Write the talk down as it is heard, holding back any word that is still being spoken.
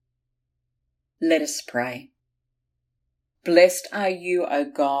Let us pray. Blessed are you, O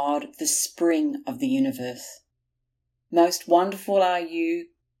God, the spring of the universe. Most wonderful are you,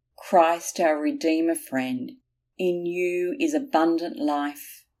 Christ, our Redeemer friend. In you is abundant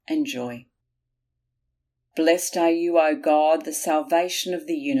life and joy. Blessed are you, O God, the salvation of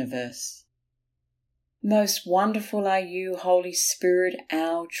the universe. Most wonderful are you, Holy Spirit,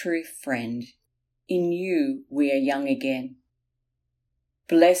 our true friend. In you we are young again.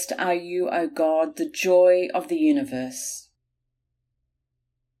 Blessed are you, O God, the joy of the universe.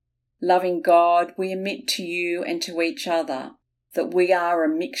 Loving God, we admit to you and to each other that we are a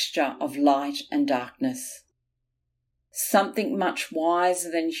mixture of light and darkness. Something much wiser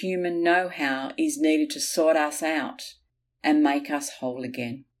than human know-how is needed to sort us out and make us whole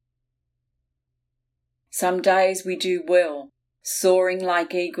again. Some days we do well, soaring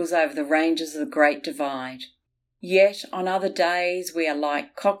like eagles over the ranges of the Great Divide. Yet on other days we are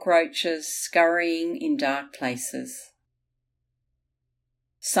like cockroaches scurrying in dark places.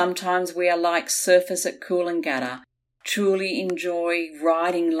 Sometimes we are like surfers at Coolangatta, truly enjoy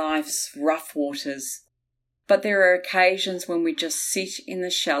riding life's rough waters. But there are occasions when we just sit in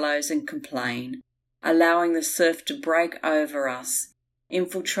the shallows and complain, allowing the surf to break over us,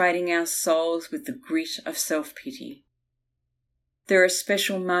 infiltrating our souls with the grit of self-pity. There are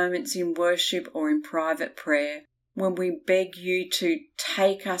special moments in worship or in private prayer when we beg you to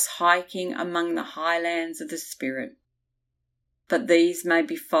take us hiking among the highlands of the Spirit. But these may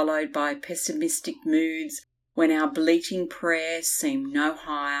be followed by pessimistic moods when our bleating prayers seem no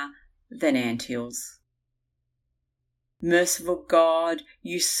higher than anthills. Merciful God,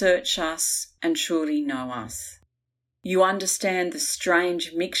 you search us and surely know us. You understand the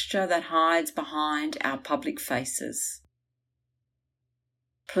strange mixture that hides behind our public faces.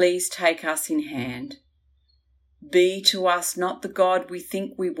 Please take us in hand. Be to us not the God we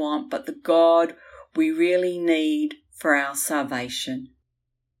think we want, but the God we really need for our salvation.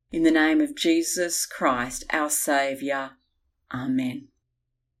 In the name of Jesus Christ, our Saviour. Amen.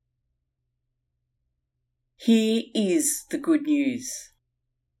 Here is the good news.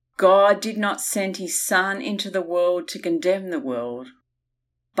 God did not send his Son into the world to condemn the world,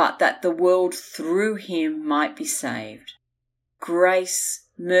 but that the world through him might be saved. Grace,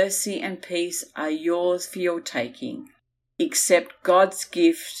 mercy and peace are yours for your taking. Accept God's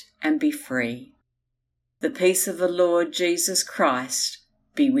gift and be free. The peace of the Lord Jesus Christ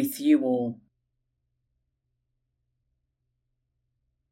be with you all.